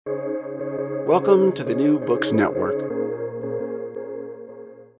Welcome to the New Books Network.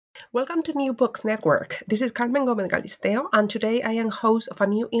 Welcome to New Books Network. This is Carmen Gomez Galisteo, and today I am host of a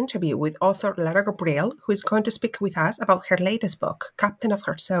new interview with author Lara Gabriel, who is going to speak with us about her latest book, Captain of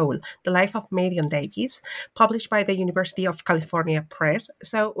Her Soul, The Life of Marion Davies, published by the University of California Press.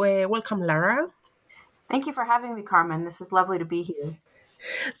 So, welcome, Lara. Thank you for having me, Carmen. This is lovely to be here.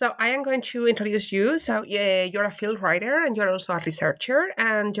 So I am going to introduce you. So you're a field writer and you're also a researcher,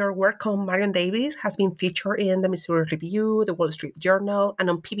 and your work on Marion Davies has been featured in the Missouri Review, the Wall Street Journal, and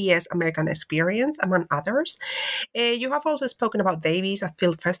on PBS American Experience, among others. You have also spoken about Davies at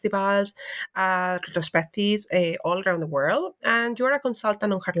field festivals, retrospectives all around the world, and you're a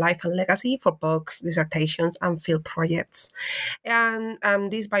consultant on her life and legacy for books, dissertations, and field projects. And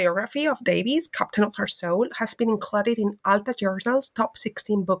this biography of Davies, Captain of Her Soul, has been included in Alta Journal's top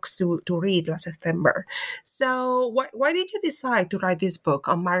 16 books to read last September. So why did you decide to write this book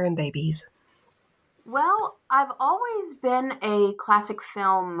on Marion Davies? Well, I've always been a classic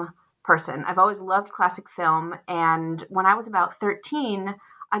film person. I've always loved classic film. And when I was about 13,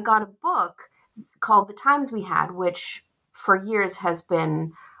 I got a book called The Times We Had, which for years has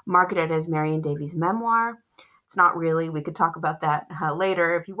been marketed as Marion Davies' memoir. It's not really. We could talk about that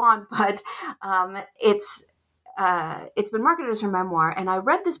later if you want, but it's been marketed as her memoir. And I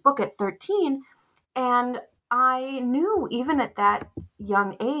read this book at 13, and I knew even at that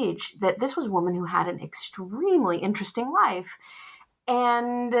young age that this was a woman who had an extremely interesting life.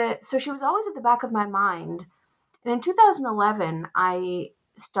 And so she was always at the back of my mind. And in 2011, I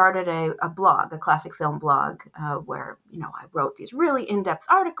started a blog, a classic film blog, where, I wrote these really in-depth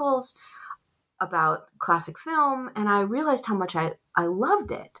articles about classic film, and I realized how much I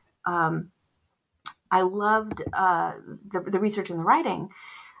loved it. I loved the research and the writing.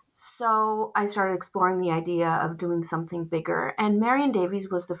 So I started exploring the idea of doing something bigger. And Marion Davies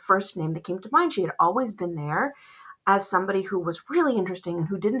was the first name that came to mind. She had always been there as somebody who was really interesting and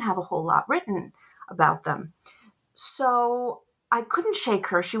who didn't have a whole lot written about them. So I couldn't shake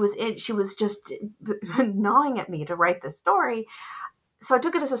her. She was just gnawing at me to write this story. So I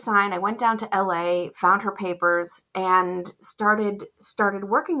took it as a sign. I went down to LA, found her papers, and started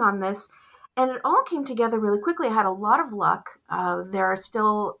working on this. And it all came together really quickly. I had a lot of luck. There are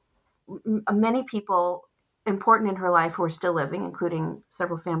still many people important in her life who are still living, including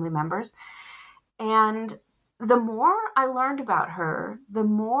several family members. And the more I learned about her, the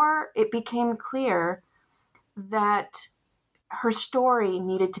more it became clear that her story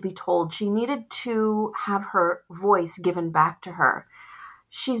needed to be told. She needed to have her voice given back to her.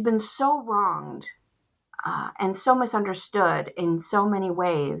 She's been so wronged and so misunderstood in so many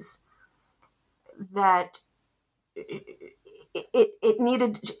ways that it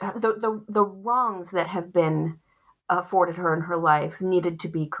needed the wrongs that have been afforded her in her life needed to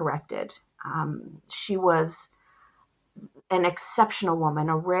be corrected. She was an exceptional woman,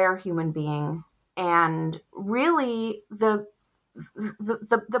 a rare human being, and really the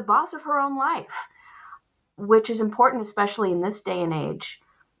boss of her own life, which is important, especially in this day and age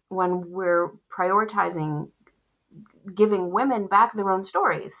when we're prioritizing giving women back their own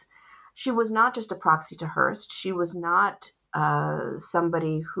stories. She was not just a proxy to Hearst. She was not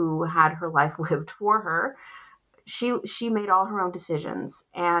somebody who had her life lived for her. She made all her own decisions,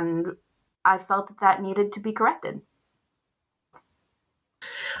 and I felt that needed to be corrected.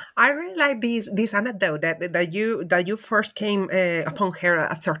 I really like this anecdote that you first came upon her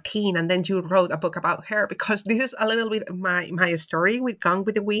at 13, and then you wrote a book about her, because this is a little bit my story with Gone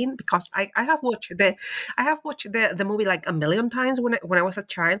with the Wind, because I have watched the movie like a million times when I was a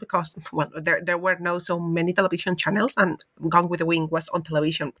child, because there were no so many television channels, and Gone with the Wind was on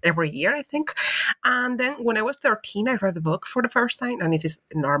television every year, I think. And then when I was 13, I read the book for the first time, and it is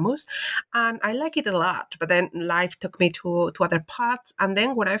enormous, and I like it a lot. But then life took me to other paths, and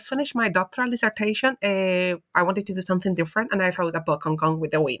then when I finished my doctoral dissertation, I wanted to do something different, and I wrote a book on Gone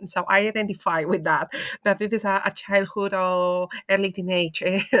with the Wind. So I identify with that it is a childhood or early teenage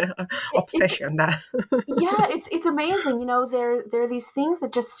obsession. Yeah, it's amazing. There are these things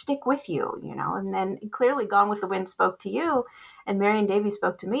that just stick with you, and then clearly Gone with the Wind spoke to you, and Marion Davies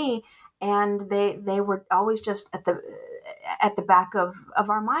spoke to me, and they were always just at the back of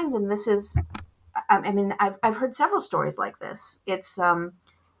our minds. And this is, I mean, I've heard several stories like this. It's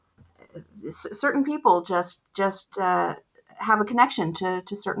certain people just have a connection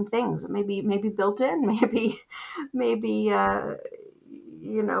to certain things, maybe built in, maybe maybe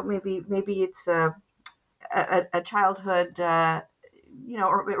it's a childhood, or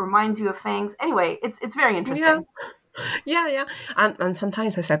it reminds you of things. Anyway, it's very interesting. Yeah. And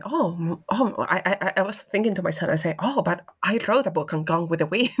sometimes I said, I was thinking to myself, I say, oh, but I wrote a book on Gone with the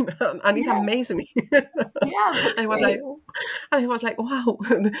Wind, and it Yeah, amazed me. yeah, and that's I was like, great. and I was like, wow,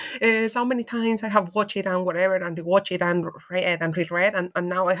 so many times I have watched it and whatever, and rewatched it and read and reread, and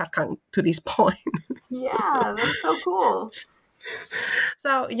now I have come to this point. Yeah, that's so cool.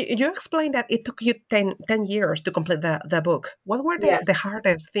 So you explained that it took you ten years to complete the book. What were the Yes.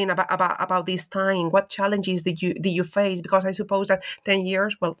 hardest thing about this time? What challenges did you face? Because I suppose that 10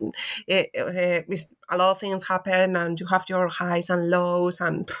 years, well, a lot of things happen and you have your highs and lows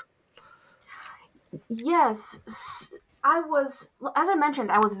and Yes, I was, as I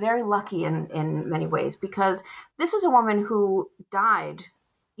mentioned, I was very lucky in many ways because this is a woman who died,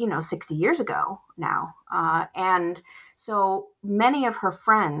 60 years ago now. And so many of her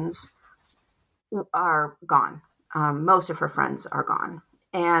friends are gone. Most of her friends are gone.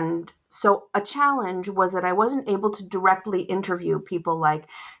 And so a challenge was that I wasn't able to directly interview people like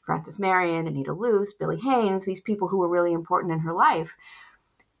Frances Marion, Anita Luce, Billy Haynes, these people who were really important in her life.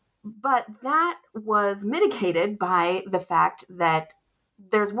 But that was mitigated by the fact that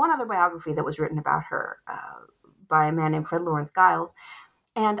there's one other biography that was written about her by a man named Fred Lawrence Giles,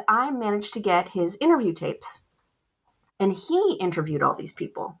 and I managed to get his interview tapes. And he interviewed all these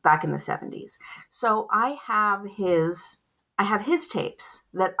people back in the 70s. So I have his tapes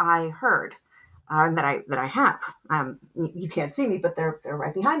that I heard, that I have. You can't see me, but they're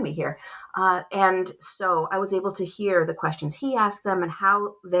right behind me here. And so I was able to hear the questions he asked them and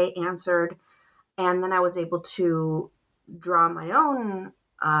how they answered, and then I was able to draw my own,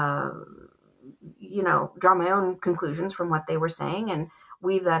 draw my own conclusions from what they were saying and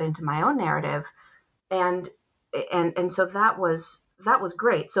weave that into my own narrative. And so that was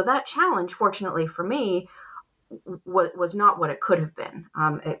great. So that challenge, fortunately for me, was not what it could have been.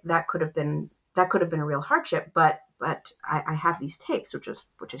 That could have been a real hardship, but I have these tapes,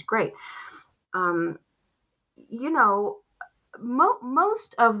 which is great. Um, you know,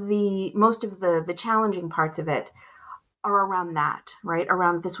 most of the challenging parts of it are around that, right?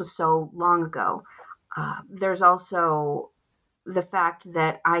 Around this was so long ago. There's also the fact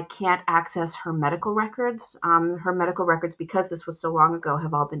that I can't access her medical records. Her medical records, because this was so long ago,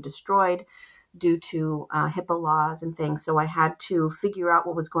 have all been destroyed due to HIPAA laws and things. So I had to figure out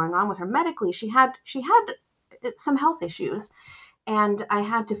what was going on with her medically. She had some health issues, and I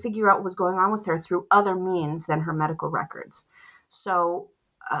had to figure out what was going on with her through other means than her medical records. So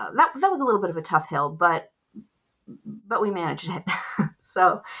that was a little bit of a tough hill, but we managed it.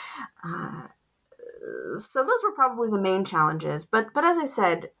 so uh, so those were probably the main challenges. But as I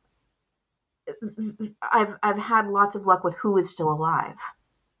said, I've had lots of luck with who is still alive.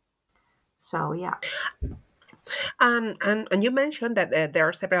 So yeah. And you mentioned that there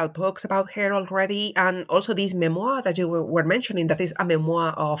are several books about her already, and also this memoir that you were mentioning that is a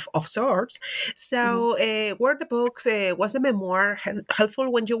memoir of sorts. Mhm. So, were the books was the memoir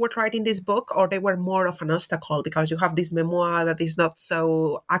helpful when you were writing this book, or they were more of an obstacle because you have this memoir that is not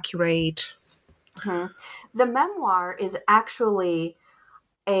so accurate? Mhm. The memoir is actually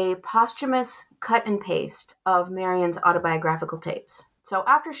a posthumous cut and paste of Marion's autobiographical tapes. So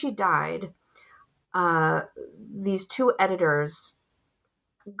after she died, uh, these two editors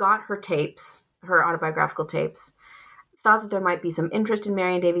got her tapes, her autobiographical tapes, thought that there might be some interest in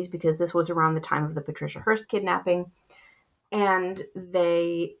Marion Davies because this was around the time of the Patricia Hearst kidnapping, and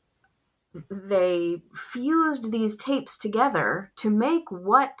they fused these tapes together to make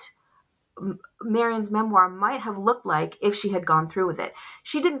what Marion's memoir might have looked like if she had gone through with it.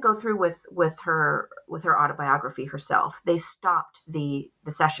 She didn't go through with her autobiography herself. They stopped the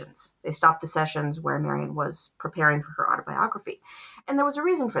sessions. They stopped the sessions where Marion was preparing for her autobiography. And there was a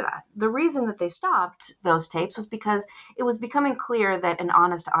reason for that. The reason that they stopped those tapes was because it was becoming clear that an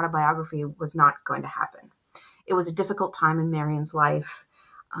honest autobiography was not going to happen. It was a difficult time in Marion's life.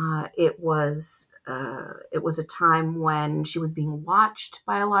 It was a time when she was being watched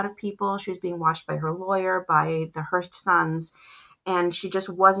by a lot of people. She was being watched by her lawyer, by the Hearst sons, and she just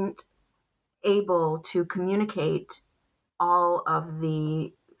wasn't able to communicate all of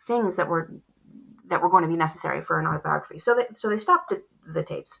the things that were going to be necessary for an autobiography. So they stopped the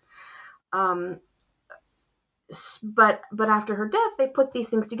tapes. Um, but after her death, they put these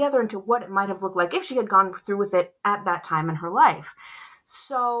things together into what it might have looked like if she had gone through with it at that time in her life.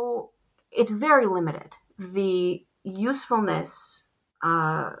 So it's very limited. The usefulness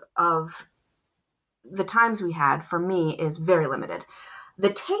of the times we had for me is very limited.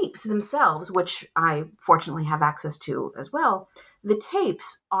 The tapes themselves, which I fortunately have access to as well, the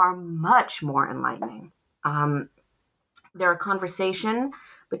tapes are much more enlightening. They're a conversation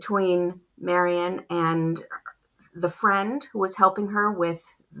between Marion and the friend who was helping her with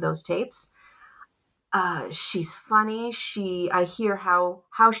those tapes. She's funny. I hear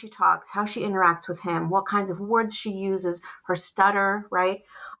how she talks, how she interacts with him, what kinds of words she uses, her stutter, right?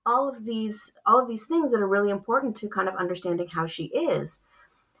 All of these things that are really important to kind of understanding how she is.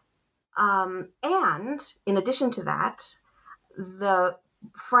 And in addition to that, the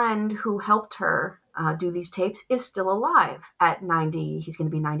friend who helped her do these tapes is still alive at 90. He's going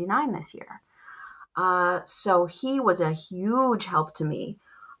to be 99 this year. So he was a huge help to me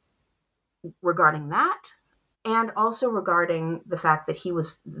regarding that, and also regarding the fact that he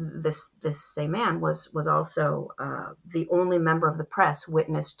was this same man was also the only member of the press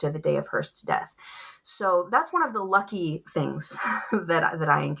witness to the day of Hearst's death. So that's one of the lucky things that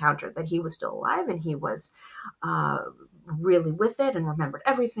I encountered, that he was still alive and he was really with it and remembered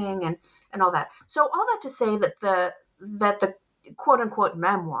everything and all that. So all that to say that the quote unquote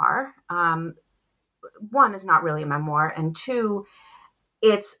memoir, one, is not really a memoir, and two,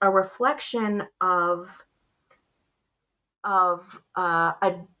 it's a reflection of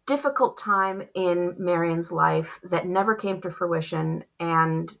a difficult time in Marion's life that never came to fruition,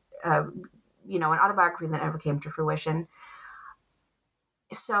 and an autobiography that never came to fruition.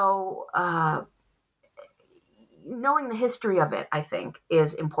 So knowing the history of it, I think,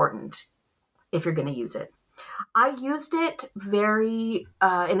 is important if you're going to use it. I used it in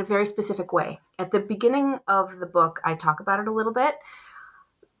a very specific way. At the beginning of the book, I talk about it a little bit,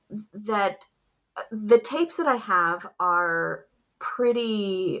 that the tapes that I have are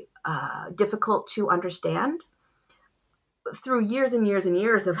pretty difficult to understand. Through years and years and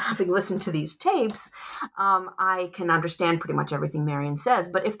years of having listened to these tapes, I can understand pretty much everything Marion says.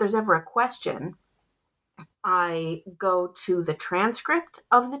 But if there's ever a question, I go to the transcript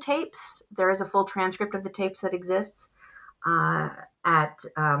of the tapes. There is a full transcript of the tapes that exists at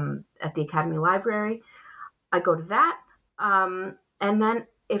the Academy Library. I go to that, and then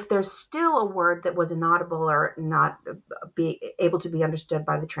if there's still a word that was inaudible or not be able to be understood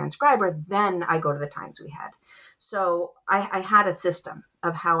by the transcriber, then I go to the times we had. So I had a system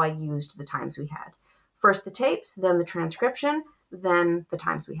of how I used the times we had. First the tapes, then the transcription, then the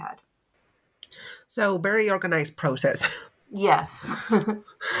times we had. So very organized process. Yes.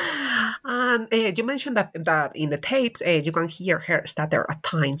 And you mentioned that in the tapes, you can hear her stutter at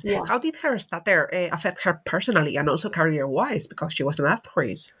times. Yeah. How did her stutter affect her personally and also career-wise, because she was an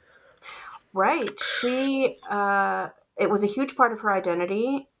actress? Right. She, it was a huge part of her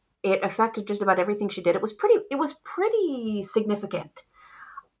identity. It affected just about everything she did. It was pretty significant.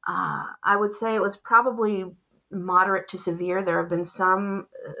 I would say it was probably moderate to severe. There have been some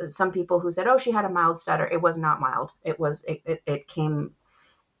people who said, "Oh, she had a mild stutter." It was not mild. It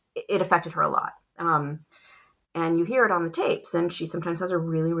affected her a lot. And you hear it on the tapes, and she sometimes has a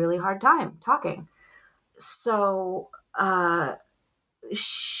really, really hard time talking. So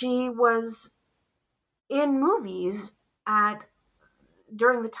she was in movies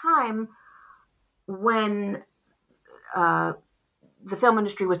during the time when the film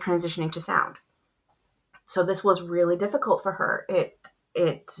industry was transitioning to sound. So this was really difficult for her. It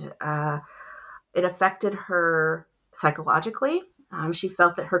affected her psychologically. She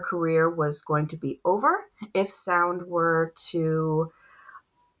felt that her career was going to be over if sound were to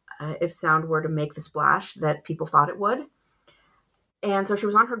make the splash that people thought it would. And so she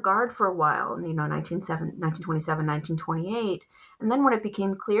was on her guard for a while, 1927, 1928. And then when it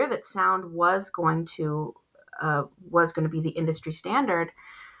became clear that sound was going to be the industry standard,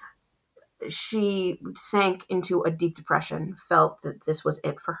 she sank into a deep depression, felt that this was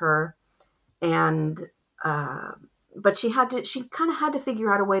it for her. And but she kind of had to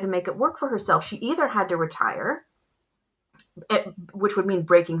figure out a way to make it work for herself. She either had to retire, which would mean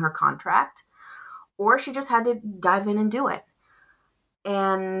breaking her contract, or she just had to dive in and do it.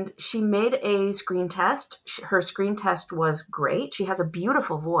 And she made a screen test. Her screen test was great. She has a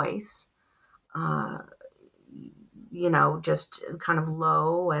beautiful voice, just kind of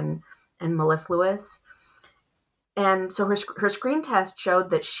low and mellifluous. And so her screen test showed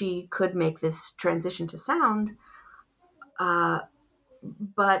that she could make this transition to sound.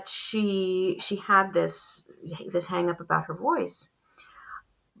 But she had this hang up about her voice.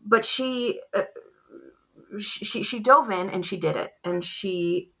 But she dove in and she did it, and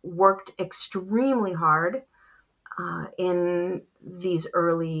she worked extremely hard in these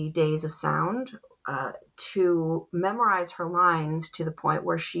early days of sound to memorize her lines to the point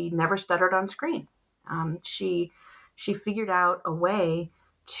where she never stuttered on screen. She figured out a way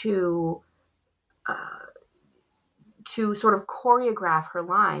to sort of choreograph her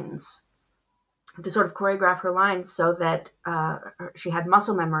lines. So that she had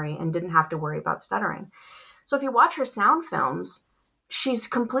muscle memory and didn't have to worry about stuttering. So if you watch her sound films, she's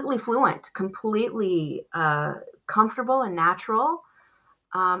completely fluent, completely comfortable and natural.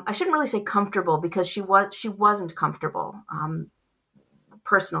 I shouldn't really say comfortable because she wasn't comfortable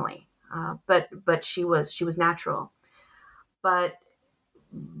personally, but she was natural. But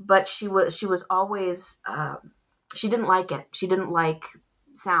she was always she didn't like it. She didn't like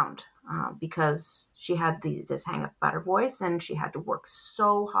sound because she had this hang up about her voice, and she had to work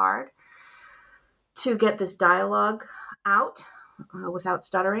so hard to get this dialogue out without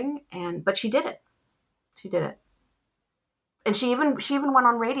stuttering. But she did it. She did it. And she even went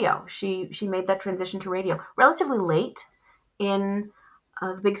on radio. She made that transition to radio relatively late in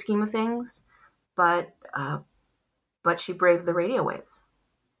the big scheme of things, but she braved the radio waves.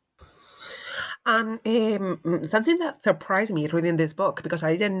 And something that surprised me reading this book, because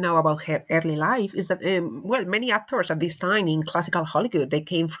I didn't know about her early life, is that, many actors at this time in classical Hollywood, they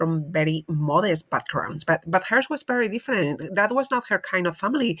came from very modest backgrounds, but hers was very different. That was not her kind of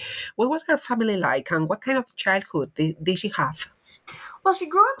family. What was her family like, and what kind of childhood did she have? Well, she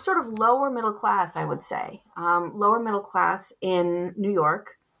grew up sort of lower middle class, I would say. Lower middle class in New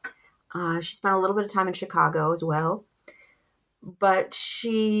York. She spent a little bit of time in Chicago as well. But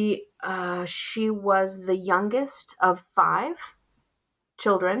she was the youngest of 5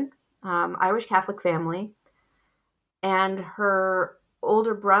 children, Irish Catholic family, and her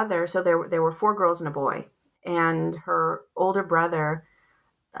older brother. So there were 4 girls and a boy, and her older brother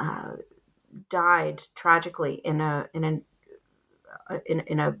died tragically in a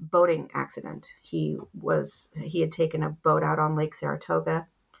boating accident. He had taken a boat out on Lake Saratoga,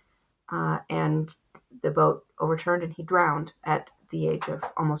 and the boat overturned and he drowned at the age of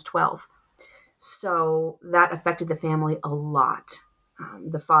almost 12. So that affected the family a lot.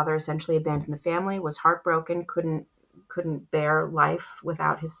 The father essentially abandoned the family, was heartbroken, couldn't bear life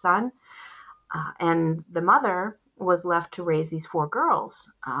without his son. And the mother was left to raise these 4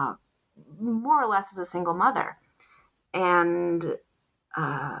 girls, more or less as a single mother. And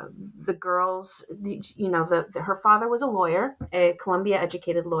the girls, her father was a lawyer, a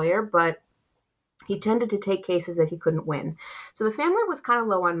Columbia-educated lawyer, but he tended to take cases that he couldn't win. So the family was kind of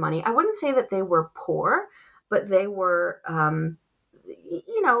low on money. I wouldn't say that they were poor, but they were, as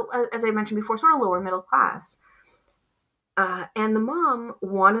I mentioned before, sort of lower middle class. And the mom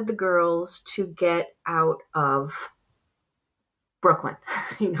wanted the girls to get out of Brooklyn.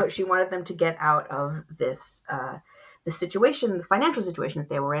 She wanted them to get out of this the situation, the financial situation that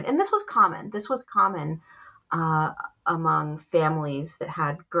they were in. And this was common. This was common among families that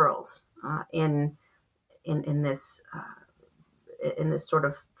had girls in this sort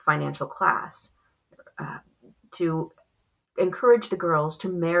of financial class, to encourage the girls to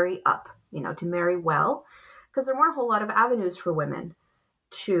marry up, to marry well, because there weren't a whole lot of avenues for women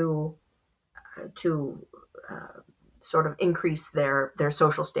to sort of increase their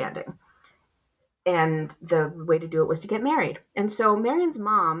social standing. And the way to do it was to get married. And so Marion's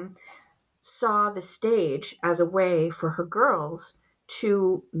mom saw the stage as a way for her girls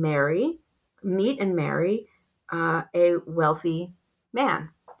to meet and marry a wealthy man.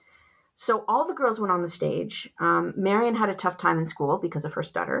 So all the girls went on the stage. Marion had a tough time in school because of her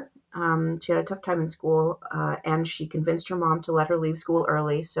stutter. She had a tough time in school, and she convinced her mom to let her leave school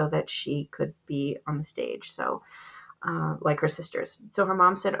early so that she could be on the stage. So like her sisters. So her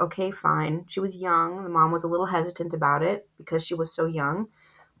mom said, okay, fine. She was young. The mom was a little hesitant about it because she was so young,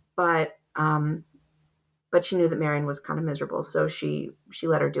 but she knew that Marion was kind of miserable. So she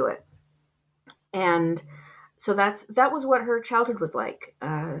let her do it. And so that was what her childhood was like,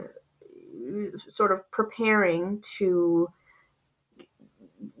 sort of preparing to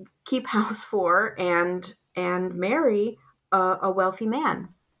keep house for and marry a wealthy man.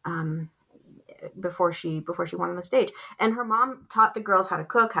 Before she went on the stage. And her mom taught the girls how to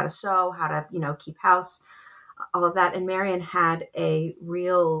cook, how to sew, how to, keep house, all of that. And Marion had a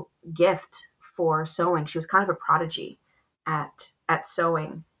real gift for sewing. She was kind of a prodigy at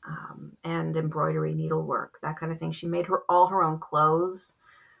sewing and embroidery, needlework, that kind of thing. She made all her own clothes,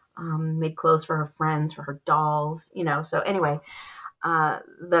 made clothes for her friends, for her dolls, So anyway,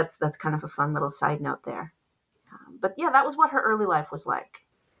 that's kind of a fun little side note there. But yeah, that was what her early life was like.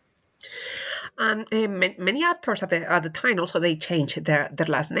 And many actors at the time also they changed their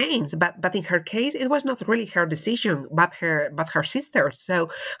last names, but in her case it was not really her decision, but her sister's. So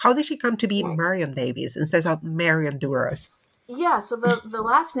how did she come to be Marion Davies instead of Marion Douros? Yeah, so the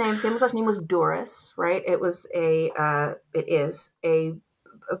famous last name was Douros, right? It is a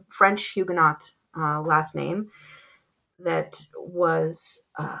French Huguenot last name that was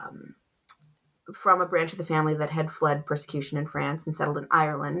from a branch of the family that had fled persecution in France and settled in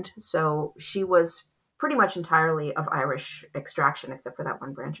Ireland. So she was pretty much entirely of Irish extraction, except for that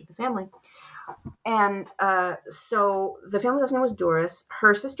one branch of the family. And so the family last name was Doris.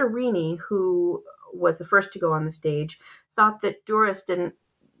 Her sister Renee, who was the first to go on the stage, thought that Doris didn't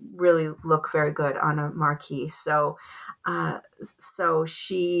really look very good on a marquee. So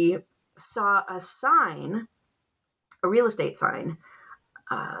she saw a sign, a real estate sign,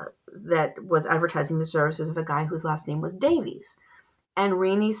 that was advertising the services of a guy whose last name was Davies. And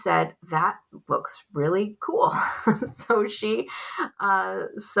Renee said, that looks really cool. so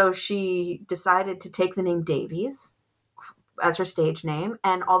she decided to take the name Davies as her stage name,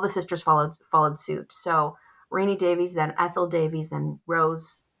 and all the sisters followed suit. So Renee Davies, then Ethel Davies, then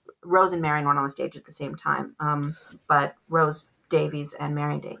Rose and Marion went on the stage at the same time. But Rose Davies and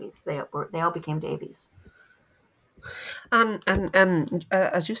Marion Davies, they all became Davies. And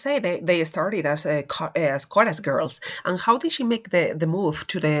as you say, they started as chorus girls. And how did she make the move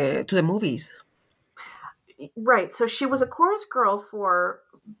to the movies? Right. So she was a chorus girl for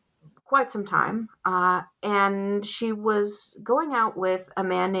quite some time, and she was going out with a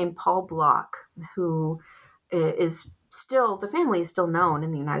man named Paul Block, who is still, the family is still known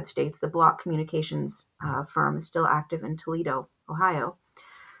in the United States. The Block Communications firm is still active in Toledo, Ohio.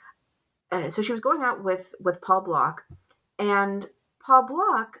 So she was going out with Paul Block, and Paul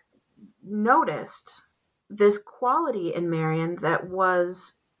Block noticed this quality in Marion that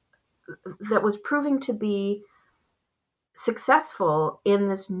was proving to be successful in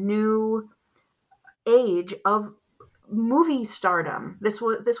this new age of movie stardom. This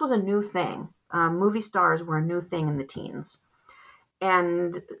was a new thing. Movie stars were a new thing in the teens.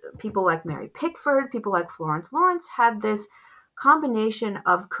 And people like Mary Pickford, people like Florence Lawrence had this combination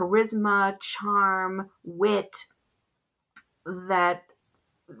of charisma, charm, wit that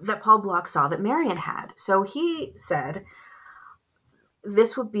Paul Block saw that Marion had. So he said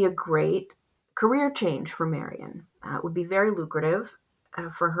this would be a great career change for Marion. It would be very lucrative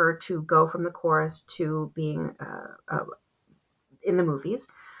for her to go from the chorus to being in the movies.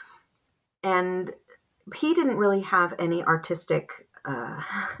 And he didn't really have any artistic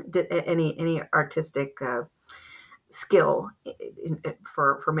skill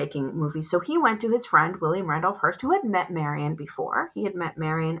for making movies. So he went to his friend William Randolph Hearst, who had met Marion before. He had met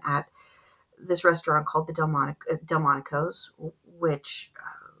Marion at this restaurant called the Delmonico's, which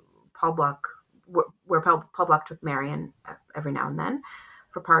Paul Block took Marion every now and then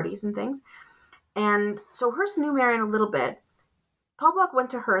for parties and things. And so Hearst knew Marion a little bit. Paul Block went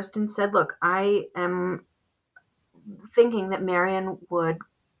to Hearst and said, look, I am thinking that Marion would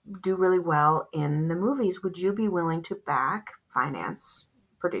do really well in the movies. Would you be willing to finance,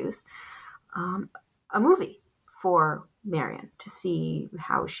 produce a movie for Marion to see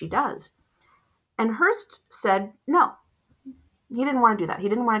how she does? And Hearst said no. He didn't want to do that. He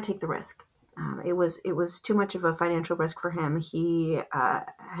didn't want to take the risk. It was too much of a financial risk for him. He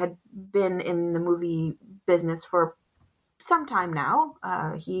had been in the movie business for some time now.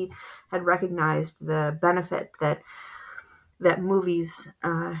 He had recognized the benefit that movies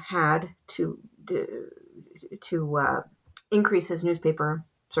had to increase his newspaper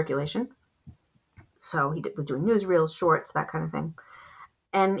circulation. So he was doing newsreels, shorts, that kind of thing.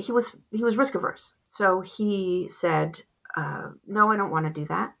 And he was risk averse. So he said, no, I don't want to do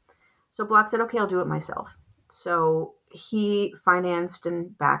that. So Block said, okay, I'll do it myself. So he financed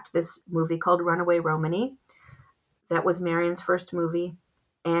and backed this movie called Runaway Romany. That was Marion's first movie.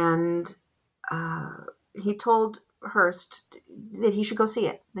 And he told Hearst that he should go see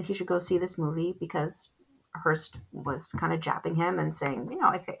it, that he should go see this movie, because Hearst was kind of jabbing him and saying,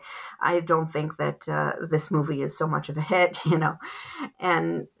 I don't think that this movie is so much of a hit,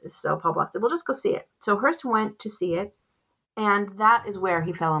 And so Paul Block said, well, just go see it. So Hearst went to see it. And that is where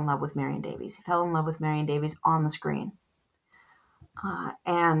he fell in love with Marion Davies. He fell in love with Marion Davies on the screen.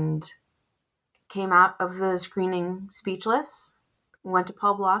 And came out of the screening speechless, went to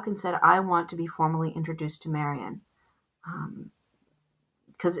Paul Block and said, I want to be formally introduced to Marion.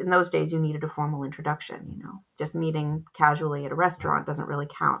 Because in those days you needed a formal introduction, just meeting casually at a restaurant doesn't really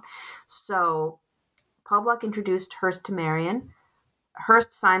count. So Paul Block introduced Hearst to Marion.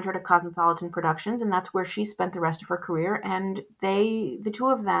 Hearst signed her to Cosmopolitan Productions, and that's where she spent the rest of her career. And the two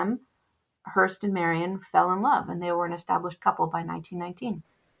of them, Hearst and Marion, fell in love, and they were an established couple by 1919.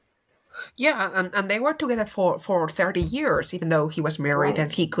 Yeah, and they were together for 30 years, even though he was married, right, and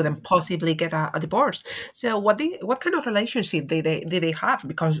he couldn't possibly get a divorce. So what kind of relationship did they have?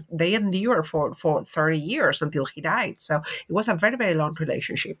 Because they endured for 30 years until he died. So it was a very, very long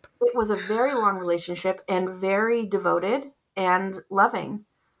relationship. It was a very long relationship and very devoted and loving.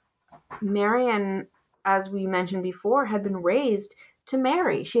 Marion, as we mentioned before, had been raised to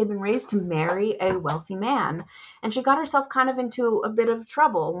marry. She had been raised to marry a wealthy man. And she got herself kind of into a bit of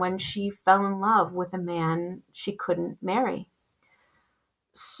trouble when she fell in love with a man she couldn't marry.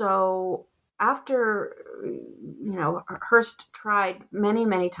 So after, Hearst tried many,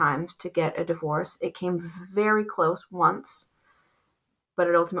 many times to get a divorce. It came very close once, but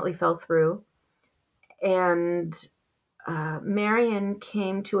it ultimately fell through. And Marion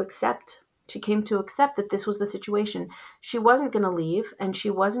came to accept. She came to accept that this was the situation. She wasn't going to leave, and she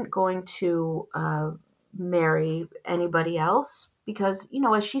wasn't going to marry anybody else because,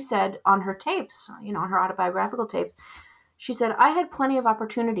 as she said on her tapes, on her autobiographical tapes, she said, I had plenty of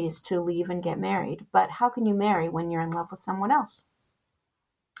opportunities to leave and get married, but how can you marry when you're in love with someone else?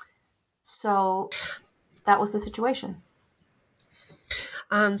 So that was the situation.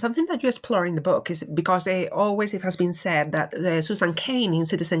 And something that you explore in the book is because it has been said that Susan Cain in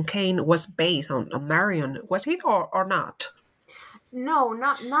Citizen Kane was based on Marion. Was it or not? No,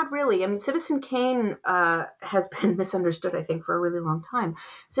 not really. I mean, Citizen Kane has been misunderstood, I think, for a really long time.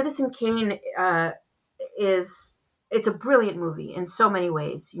 Citizen Kane it's a brilliant movie in so many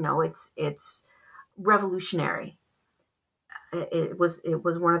ways. It's revolutionary. It was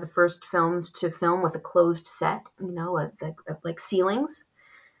one of the first films to film with a closed set, like ceilings,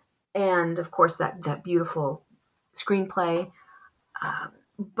 and of course that beautiful screenplay.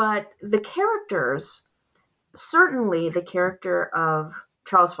 But the characters, certainly the character of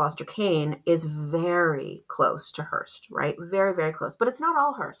Charles Foster Kane is very close to Hearst, right? Very, very close. But it's not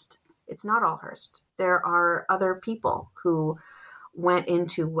all Hearst. There are other people who went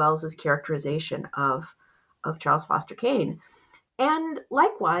into Wells's characterization of Charles Foster Kane. And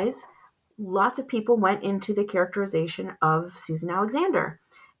likewise, lots of people went into the characterization of Susan Alexander.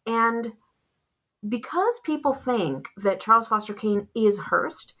 And because people think that Charles Foster Kane is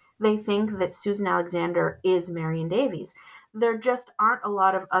Hearst, they think that Susan Alexander is Marion Davies. There just aren't a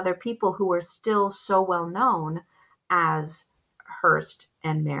lot of other people who are still so well known as Hearst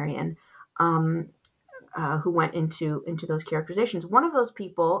and Marion, who went into those characterizations. One of those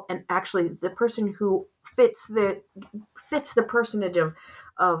people, and actually the person who fits the personage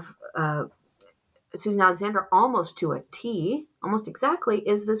of Susan Alexander almost to a T, almost exactly,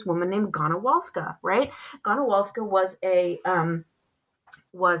 is this woman named Ghana Walska, right? Ghana Walska was an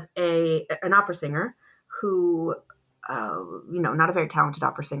opera singer who, not a very talented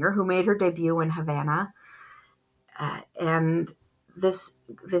opera singer, who made her debut in Havana. And this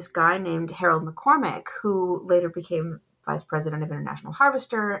guy named Harold McCormick, who later became vice president of International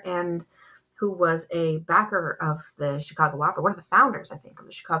Harvester and who was a backer of the Chicago Opera, one of the founders, I think, of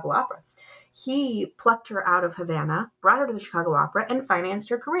the Chicago Opera. He plucked her out of Havana, brought her to the Chicago Opera, and financed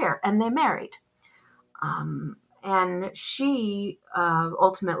her career, and they married. And she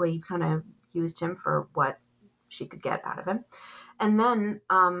ultimately kind of used him for what she could get out of him, and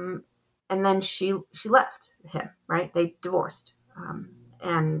then she left him. Right? They divorced,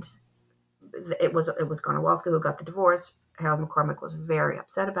 and it was Ghana Walska who got the divorce. Harold McCormick was very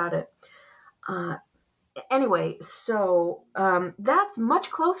upset about it. Anyway, so that's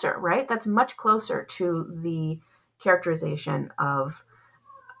much closer, right? That's much closer to the characterization of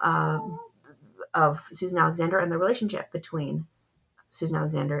Susan Alexander and the relationship between Susan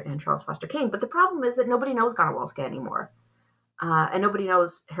Alexander and Charles Foster Kane. But the problem is that nobody knows Ghana Walska anymore, and nobody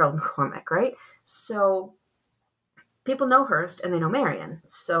knows Harold McCormick, right? So people know Hearst and they know Marion,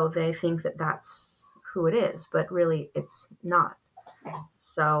 so they think that that's who it is, but really it's not.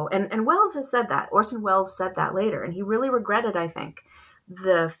 So, and Wells has said that. Orson Welles said that later, and he really regretted, I think,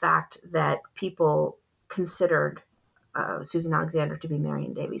 the fact that people considered Susan Alexander to be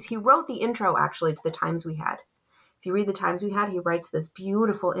Marion Davies. He wrote the intro, actually, to The Times We Had. If you read The Times We Had, he writes this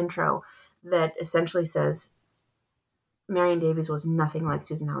beautiful intro that essentially says Marion Davies was nothing like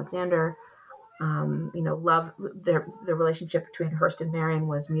Susan Alexander. Love, the relationship between Hearst and Marion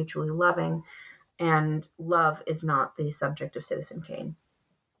was mutually loving, and love is not the subject of Citizen Kane.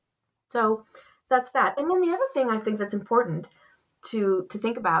 So that's that. And then the other thing I think that's important to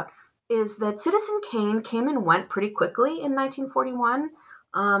think about is that Citizen Kane came and went pretty quickly in 1941.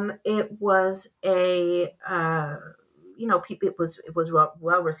 It was it was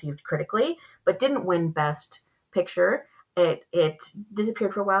well received critically, but didn't win Best Picture. It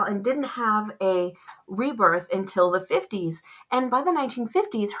disappeared for a while and didn't have a rebirth until the 50s. And by the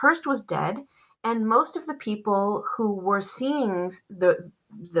 1950s, Hearst was dead, and most of the people who were seeing the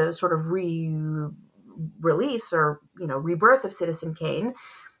sort of release or rebirth of Citizen Kane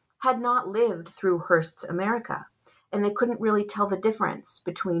had not lived through Hearst's America, and they couldn't really tell the difference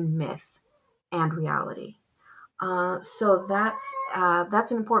between myth and reality. So that's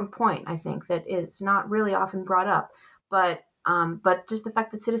an important point, I think, that is not really often brought up. But But just the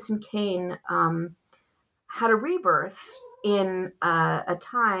fact that Citizen Kane had a rebirth in a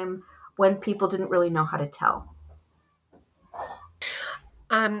time when people didn't really know how to tell.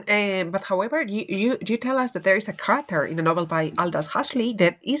 And but however, you tell us that there is a character in a novel by Aldous Huxley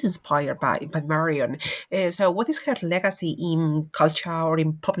that is inspired by Marion. So, what is her legacy in culture or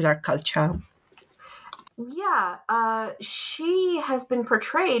in popular culture? Yeah, she has been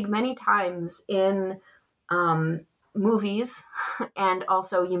portrayed many times in movies, and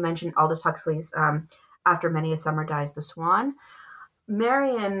also you mentioned Aldous Huxley's "After Many a Summer Dies the Swan."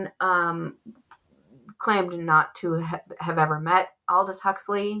 Marion claimed not to have ever met Aldous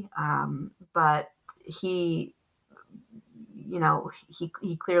Huxley, but he,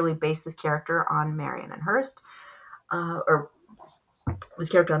 he clearly based this character on Marion and Hearst, or this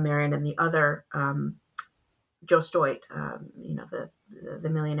character on Marion and the other Joe Stoit, the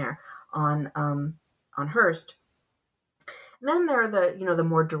millionaire on Hearst. Then there are the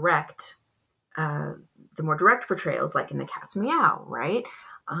more direct portrayals, like in The Cat's Meow, right?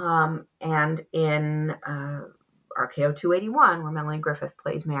 And in RKO 281, where Melanie Griffith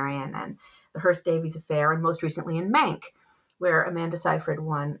plays Marion, and The Hearst Davies Affair, and most recently in Mank, where Amanda Seyfried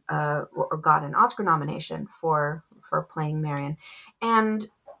won or got an Oscar nomination for playing Marion. And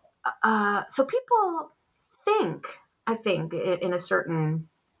so people I think in a certain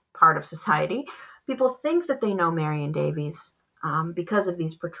part of society, people think that they know Marion Davies because of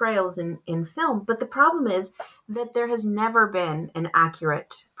these portrayals in film. But the problem is that there has never been an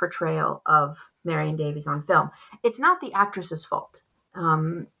accurate portrayal of Marion Davies on film. It's not the actress's fault.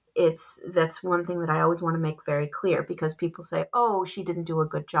 That's one thing that I always want to make very clear, because people say, "Oh, she didn't do a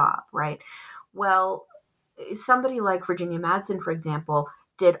good job," right? Well, somebody like Virginia Madsen, for example,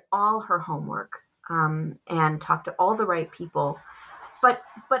 did all her homework and talked to all the right people. But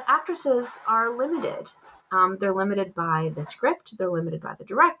actresses are limited. They're limited by the script. They're limited by the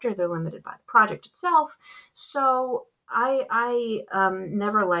director. They're limited by the project itself. So I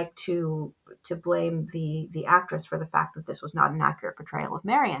never like to blame the actress for the fact that this was not an accurate portrayal of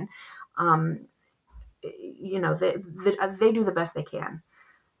Marion. They do the best they can.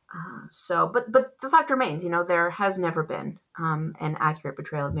 But the fact remains, there has never been an accurate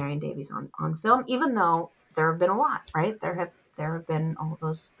portrayal of Marion Davies on film, even though there have been a lot, right? There have been all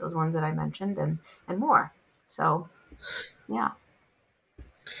those ones that I mentioned and more. So, yeah.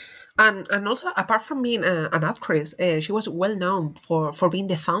 And also, apart from being an actress, she was well known for being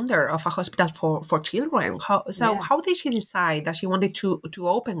the founder of a hospital for children. How did she decide that she wanted to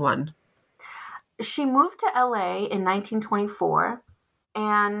open one? She moved to LA in 1924,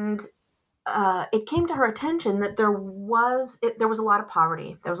 and it came to her attention that there was a lot of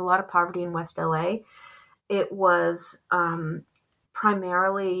poverty. There was a lot of poverty in West LA. It was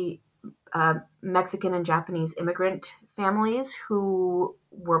primarily Mexican and Japanese immigrant families who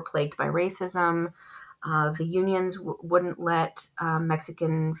were plagued by racism. The unions wouldn't let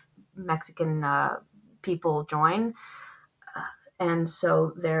Mexican people join, and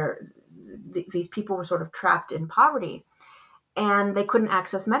so these people were sort of trapped in poverty, and they couldn't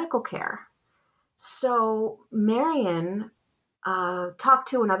access medical care. So Marion talked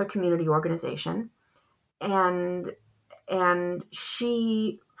to another community organization, and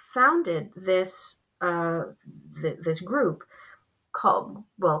she founded this this group called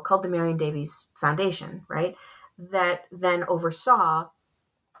the Marion Davies Foundation, right? That then oversaw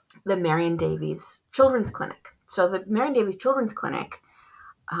the Marion Davies Children's Clinic. So the Marion Davies Children's Clinic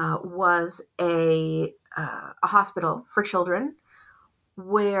was a hospital for children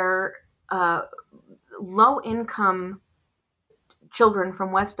where low-income children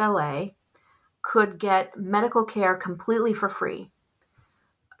from West LA could get medical care completely for free.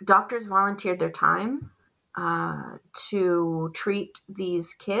 Doctors volunteered their time to treat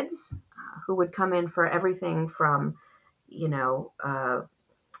these kids who would come in for everything from,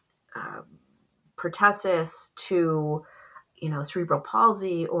 pertussis to, cerebral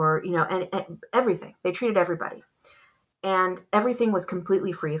palsy, or, and everything. They treated everybody. And everything was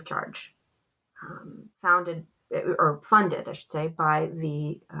completely free of charge. Funded, I should say, by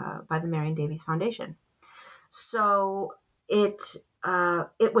the Marion Davies Foundation. So it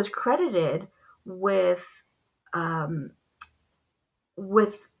was credited with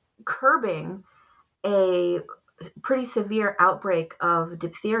curbing a pretty severe outbreak of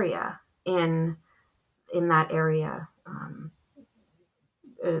diphtheria in that area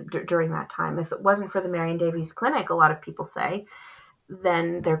during that time. If it wasn't for the Marion Davies Clinic, a lot of people say,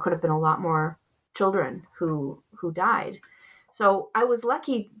 then there could have been a lot more children who died. So I was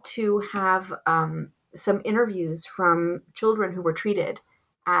lucky to have some interviews from children who were treated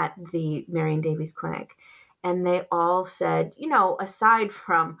at the Marion Davies Clinic. and they all said, aside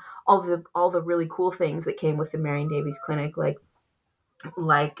from all the really cool things that came with the Marion Davies Clinic, like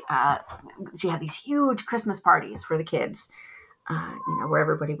she had these huge Christmas parties for the kids, where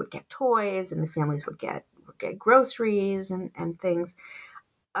everybody would get toys and the families would get groceries and things.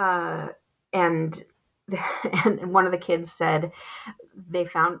 And and one of the kids said they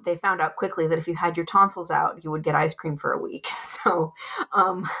found out quickly that if you had your tonsils out, you would get ice cream for a week. So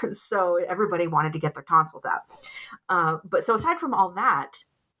everybody wanted to get their tonsils out. But so aside from all that,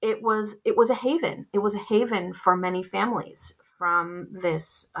 it was a haven. It was a haven for many families from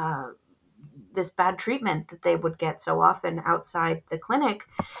this bad treatment that they would get so often outside the clinic,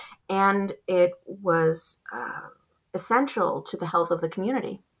 and it was essential to the health of the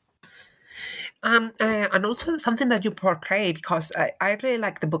community. And also something that you portray, because I really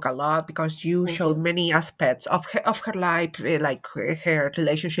like the book a lot, because you Thank showed you. many aspects of her life, like her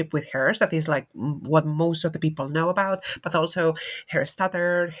relationship with hers, that is like what most of the people know about, but also her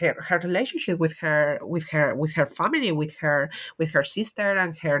stutter, her relationship with her family, with her sister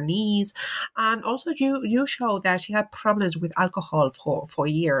and her niece. And also you show that she had problems with alcohol for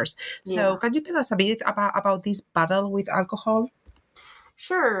years. So Yeah. can you tell us a bit about this battle with alcohol?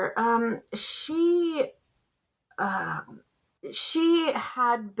 Sure. Uh, she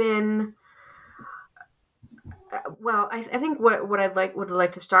had been well. I think what I'd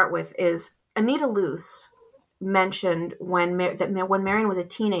like to start with is Anita Luce mentioned when Marion was a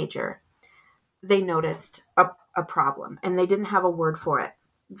teenager, they noticed a problem and they didn't have a word for it.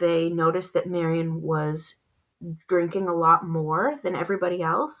 They noticed that Marion was drinking a lot more than everybody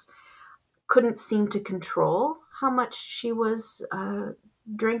else, couldn't seem to control how much she was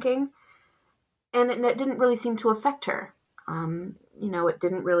drinking, and it didn't really seem to affect her. It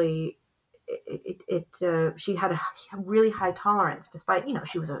didn't really. She had a really high tolerance, despite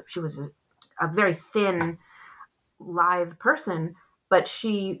she was a very thin, lithe person, but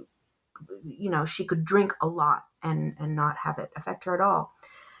she could drink a lot and not have it affect her at all.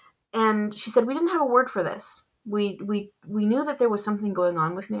 And she said we didn't have a word for this. We knew that there was something going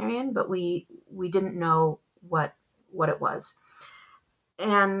on with Marion, but we didn't know what it was.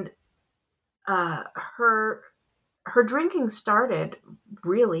 And uh, her her drinking started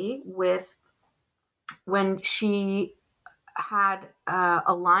really with when she had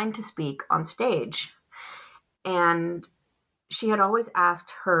a line to speak on stage, and she had always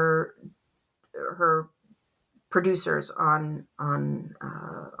asked her producers on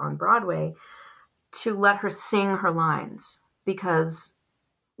Broadway to let her sing her lines, because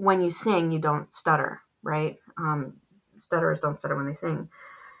when you sing, you don't stutter, right? Stutterers don't stutter when they sing.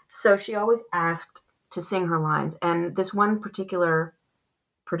 So she always asked to sing her lines, and this one particular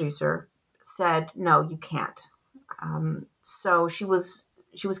producer said, "No, you can't." So she was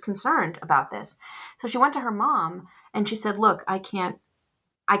concerned about this. So she went to her mom and she said, "Look, I can't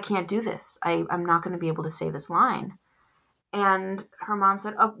do this. I'm not going to be able to say this line." And her mom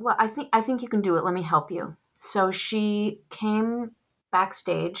said, "Oh, well, I think you can do it. Let me help you." So she came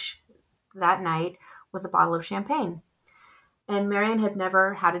backstage that night with a bottle of champagne. And Marion had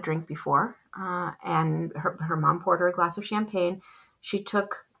never had a drink before. And her mom poured her a glass of champagne. She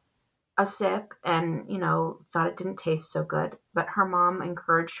took a sip and, thought it didn't taste so good. But her mom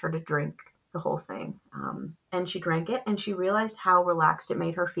encouraged her to drink the whole thing. And she drank it, and she realized how relaxed it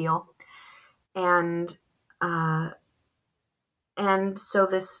made her feel. And uh, And so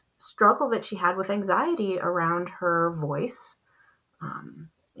this struggle that she had with anxiety around her voice,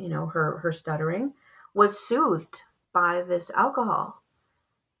 her stuttering, was soothed by this alcohol.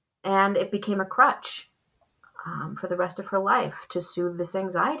 And it became a crutch for the rest of her life to soothe this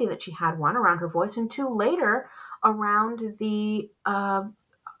anxiety that she had, one, around her voice, and two, later, around the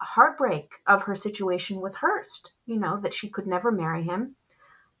heartbreak of her situation with Hearst, that she could never marry him,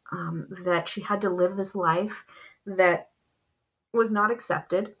 that she had to live this life that was not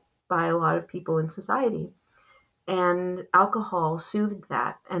accepted by a lot of people in society. And alcohol soothed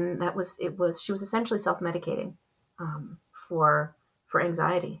that, and she was essentially self-medicating for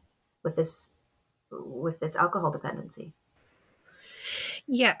anxiety with this alcohol dependency.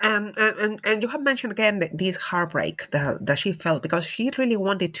 Yeah, and you have mentioned again this heartbreak that she felt, because she really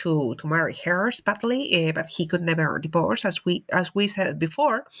wanted to marry Harris badly, but he could never divorce, as we said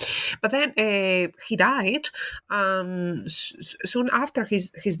before. But then he died. Soon after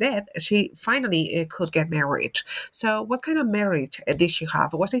his death, she finally could get married. So, what kind of marriage did she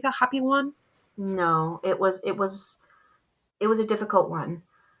have? Was it a happy one? No, it was a difficult one.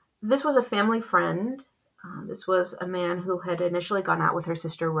 This was a family friend. This was a man who had initially gone out with her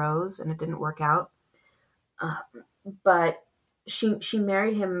sister Rose, and it didn't work out. Uh, but she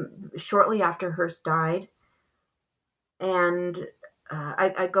married him shortly after Hearst died, and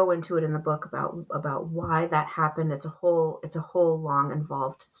I go into it in the book about why that happened. It's a whole long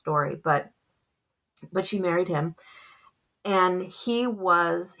involved story, but she married him, and he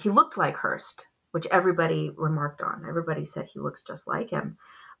looked like Hearst, which everybody remarked on. Everybody said he looks just like him,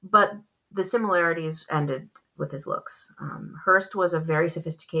 but the similarities ended with his looks. Hearst was a very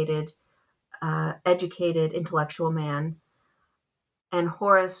sophisticated, educated, intellectual man, and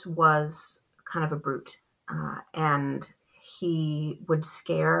Horace was kind of a brute, and he would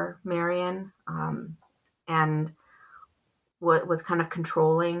scare Marion, and was kind of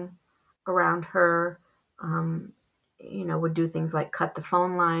controlling around her. Would do things like cut the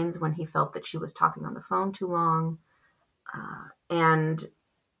phone lines when he felt that she was talking on the phone too long, and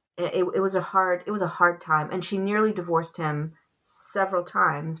it was a hard time. And she nearly divorced him several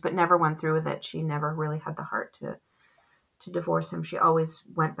times, but never went through with it. She never really had the heart to divorce him. She always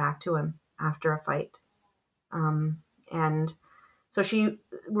went back to him after a fight, and so she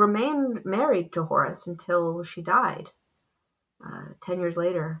remained married to Horace until she died 10 years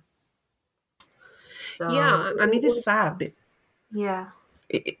later. So Yeah, and it is sad. Yeah.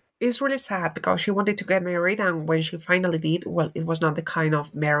 It's really sad because she wanted to get married, and when she finally did, well, it was not the kind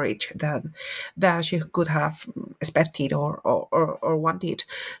of marriage that she could have expected or wanted.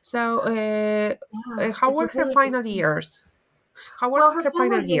 So, how were her final years? How were Well, her her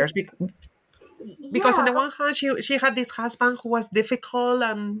final final years? years, Because on yeah. the one hand, she had this husband who was difficult,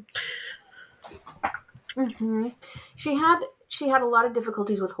 and hmm She had a lot of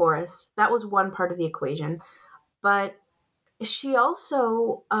difficulties with Horace. That was one part of the equation, but she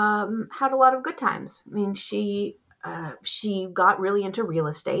also had a lot of good times. I mean, she got really into real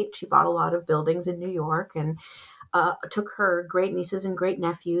estate. She bought a lot of buildings in New York, and took her great nieces and great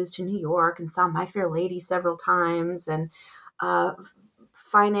nephews to New York and saw My Fair Lady several times, and uh,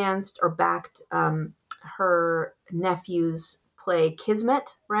 financed or backed her nephew's play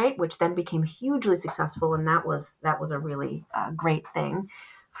Kismet, right, which then became hugely successful, and that was a really great thing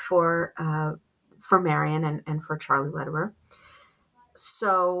for Marion and for Charlie Lederer.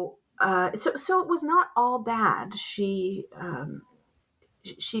 So it was not all bad. She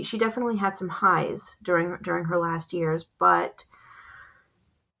definitely had some highs during her last years, but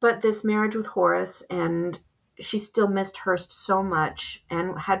this marriage with Horace, and she still missed Hearst so much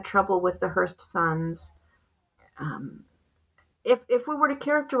and had trouble with the Hearst sons. If we were to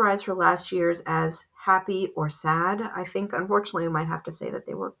characterize her last years as happy or sad, I think unfortunately we might have to say that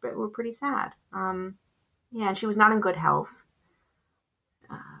they were pretty sad. Yeah, and she was not in good health.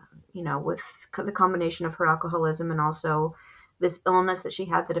 With the combination of her alcoholism and also this illness that she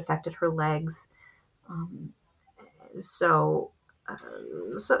had that affected her legs. Um, so,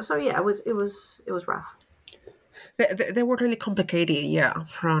 yeah, it was rough. they were really complicated. Yeah,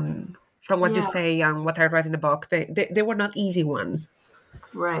 from what you Yeah, say and what I read in the book, they were not easy ones.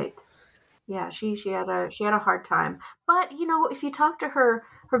 right. Yeah, she had a hard time. But if you talk to her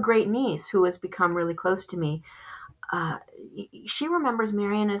great niece, who has become really close to me, uh, she remembers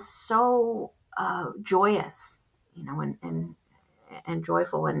Marion as so joyous, and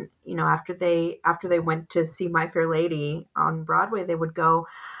joyful. And after they went to see My Fair Lady on Broadway, they would go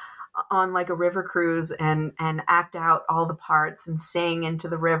on like a river cruise and act out all the parts and sing into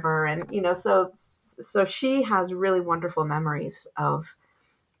the river, and so she has really wonderful memories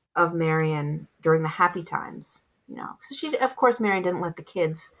of Marion during the happy times. So she, of course, Marion didn't let the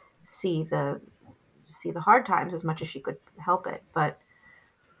kids see the hard times as much as she could help it, but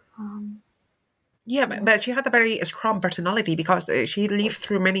Yeah, but she had a very strong personality because she lived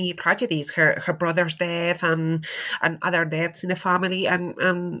through many tragedies. Her brother's death and other deaths in the family,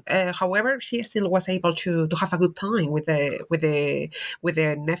 and however, she still was able to have a good time with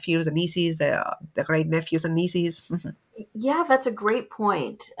the nephews and nieces, the great nephews and nieces. Mhm. Yeah, that's a great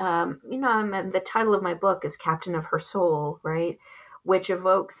point. The title of my book is Captain of Her Soul, right? Which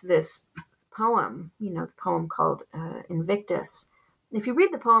evokes this poem, the poem called Invictus. If you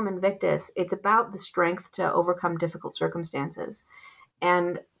read the poem Invictus, it's about the strength to overcome difficult circumstances.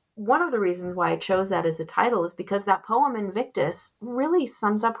 And one of the reasons why I chose that as a title is because that poem Invictus really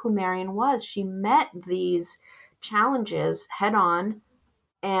sums up who Marion was. She met these challenges head on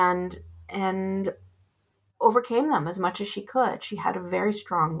and overcame them as much as she could. She had a very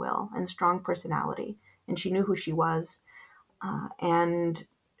strong will and strong personality, and she knew who she was. And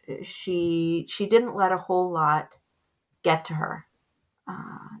she didn't let a whole lot get to her,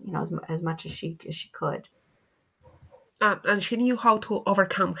 as much as she could. And she knew how to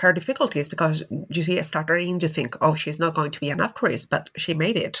overcome her difficulties because you see, stuttering, you think, oh, she's not going to be an actress, but she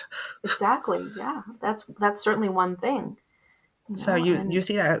made it. Exactly. Yeah, that's certainly one thing. So you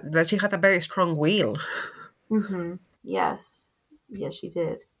see that she had a very strong will. Mm-hmm. Yes. Yes, she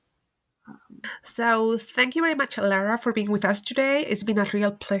did. So thank you very much, Lara, for being with us today. It's been a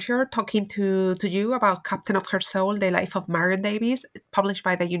real pleasure talking to you about Captain of Her Soul, The Life of Marion Davies, published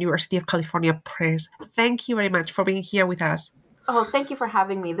by the University of California Press. Thank you very much for being here with us. Oh, thank you for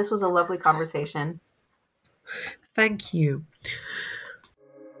having me. This was a lovely conversation. Thank you.